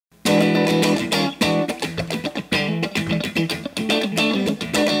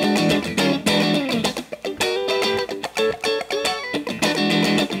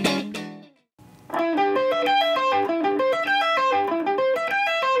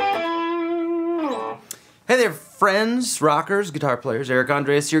Hey there friends, rockers, guitar players, Eric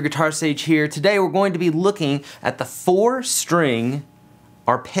Andreas, your Guitar Sage here. Today we're going to be looking at the 4-string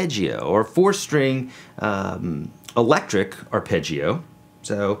arpeggio, or 4-string electric arpeggio.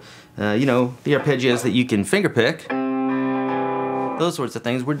 So, you know, the arpeggios that you can fingerpick, those sorts of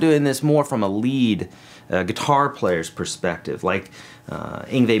things. We're doing this more from a lead guitar player's perspective, like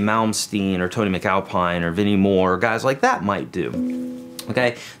Yngwie Malmsteen or Tony McAlpine or Vinnie Moore, guys like that might do.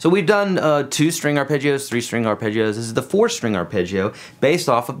 Okay, so we've done 2-string arpeggios, 3-string arpeggios. This is the 4-string arpeggio based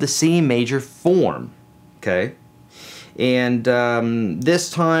off of the C major form. Okay, and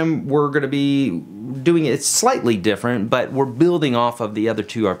this time we're going to be doing it slightly different, but we're building off of the other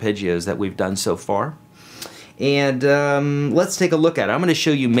 2 arpeggios that we've done so far. And let's take a look at it. I'm going to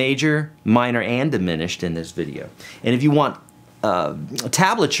show you major, minor, and diminished in this video. And if you want a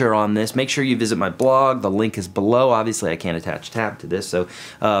tablature on this, make sure you visit my blog. The link is below. Obviously I can't attach a tab to this, so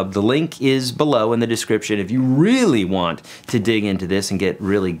the link is below in the description. If you really want to dig into this and get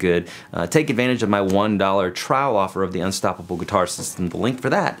really good, take advantage of my $1 trial offer of the Unstoppable Guitar System. The link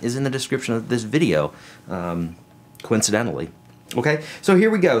for that is in the description of this video, coincidentally. Okay, so here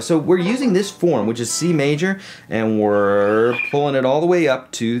we go. So we're using this form, which is C major, and we're pulling it all the way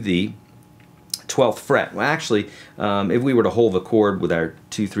up to the 12th fret. Well, actually, if we were to hold the chord with our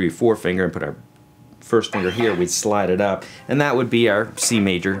 2, 3, 4 finger and put our first finger here, we'd slide it up, and that would be our C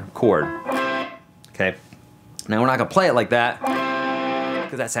major chord. Okay, now we're not going to play it like that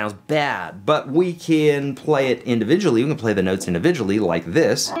because that sounds bad, but we can play it individually. We can play the notes individually like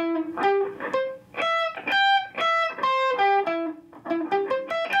this.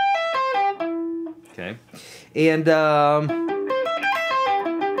 Okay, and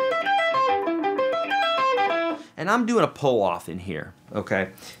I'm doing a pull off in here, okay?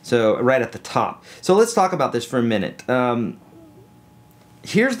 So right at the top. So let's talk about this for a minute.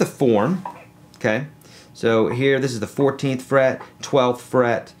 Here's the form, okay? So here, this is the 14th fret, 12th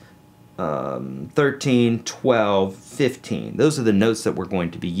fret, 13, 12, 15. Those are the notes that we're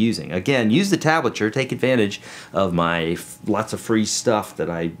going to be using. Again, use the tablature, take advantage of my lots of free stuff that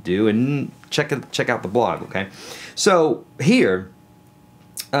I do, and check out the blog, okay? So here,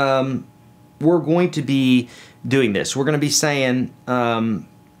 we're going to be doing this. We're going to be saying down,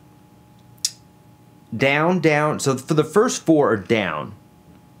 down. So for the first 4 are down.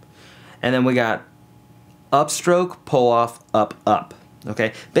 And then we got upstroke, pull off, up, up.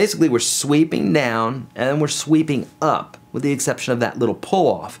 Okay? Basically we're sweeping down and then we're sweeping up, with the exception of that little pull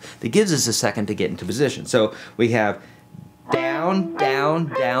off that gives us a second to get into position. So we have down, down,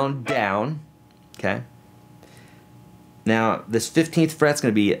 down, down. Okay? Now this 15th fret's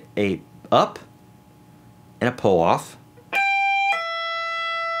going to be a up and a pull off,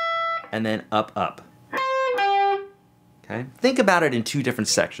 and then up, up. Okay? Think about it in 2 different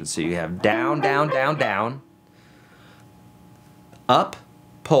sections. So you have down, down, down, down, up,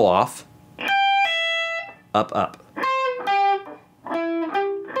 pull off, up, up.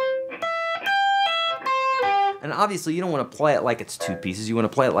 And obviously you don't want to play it like it's 2 pieces, you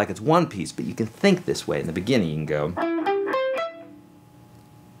want to play it like it's 1 piece, but you can think this way in the beginning. You can go,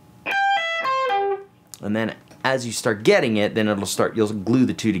 and then as you start getting it, then you'll glue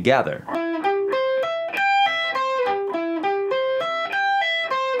the 2 together.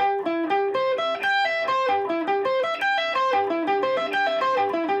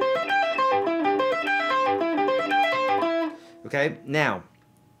 Okay, now,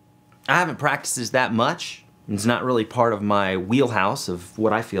 I haven't practiced this that much. It's not really part of my wheelhouse of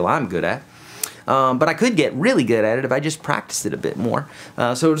what I feel I'm good at. But I could get really good at it if I just practiced it a bit more.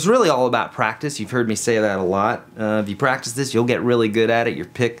 So it's really all about practice. You've heard me say that a lot. If you practice this, you'll get really good at it. Your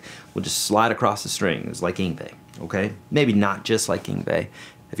pick will just slide across the strings like Yngwie, okay? Maybe not just like Yngwie.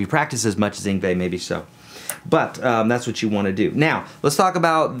 If you practice as much as Yngwie, maybe so. But that's what you want to do. Now, let's talk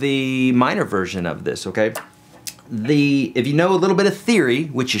about the minor version of this, okay? If you know a little bit of theory,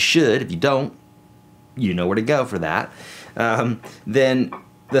 which you should, if you don't, you know where to go for that, then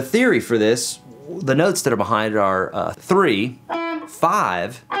the theory for this, the notes that are behind it are 3,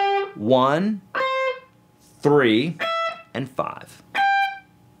 5, 1, 3, and 5.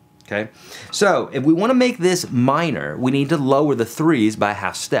 Okay? So, if we want to make this minor, we need to lower the 3s by a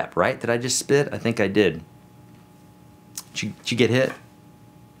half step, right? Did I just spit? I think I did. Did you get hit?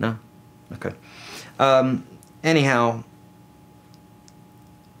 No? Okay. Anyhow,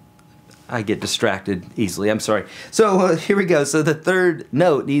 I get distracted easily, I'm sorry. So here we go. So the 3rd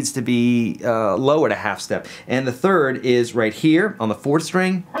note needs to be lowered a half step. And the 3rd is right here on the 4th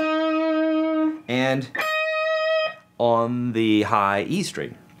string and on the high E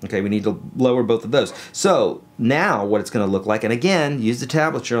string. Okay, we need to lower both of those. So now what it's going to look like, and again, use the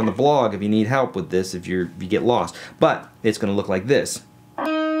tablature on the blog if you need help with this, if you get lost. But it's going to look like this.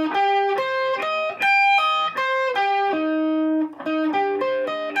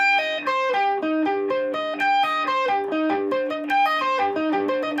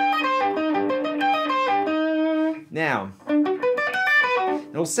 Now,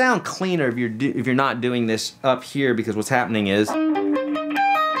 it'll sound cleaner if you're not doing this up here, because what's happening is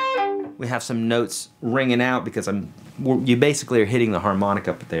we have some notes ringing out because you basically are hitting the harmonic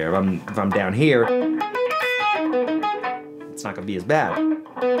up there. If I'm down here, it's not going to be as bad.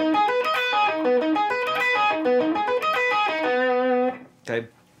 Okay,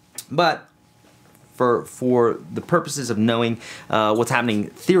 but for the purposes of knowing what's happening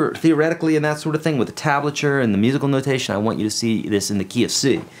theoretically and that sort of thing with the tablature and the musical notation, I want you to see this in the key of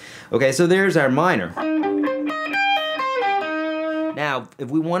C. Okay, so there's our minor. Now, if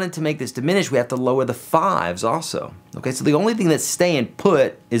we wanted to make this diminish, we have to lower the 5s also. Okay, so the only thing that's staying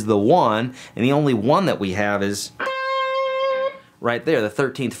put is the 1, and the only 1 that we have is right there, the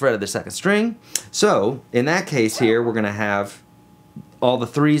 13th fret of the 2nd string. So, in that case here, we're going to have all the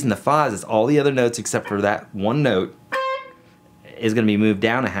 3s and the 5s. It's all the other notes except for that one note is going to be moved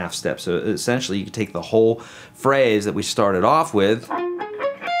down a half step. So essentially, you can take the whole phrase that we started off with,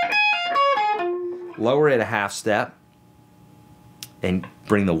 lower it a half step, and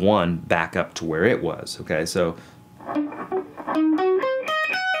bring the 1 back up to where it was. Okay, so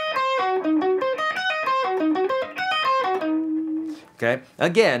okay,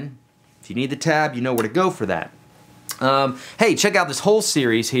 again, if you need the tab, you know where to go for that. Hey, check out this whole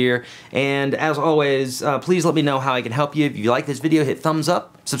series here, and as always, please let me know how I can help you. If you like this video, hit thumbs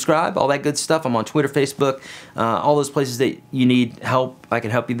up, subscribe, all that good stuff. I'm on Twitter, Facebook, all those places that you need help, I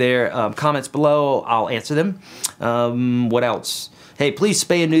can help you there. Comments below, I'll answer them. What else? Hey, please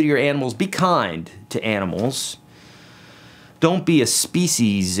spay and neuter your animals. Be kind to animals. Don't be a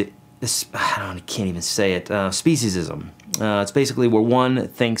species, I can't even say it, speciesism. It's basically where one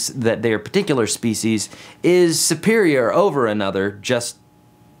thinks that their particular species is superior over another just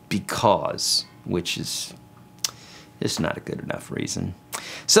because, which is just not a good enough reason.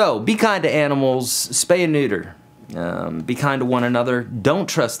 So, be kind to animals, spay and neuter. Be kind to one another. Don't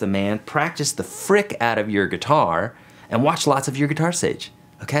trust the man. Practice the frick out of your guitar, and watch lots of YourGuitarSage.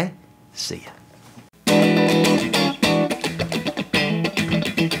 Okay? See ya.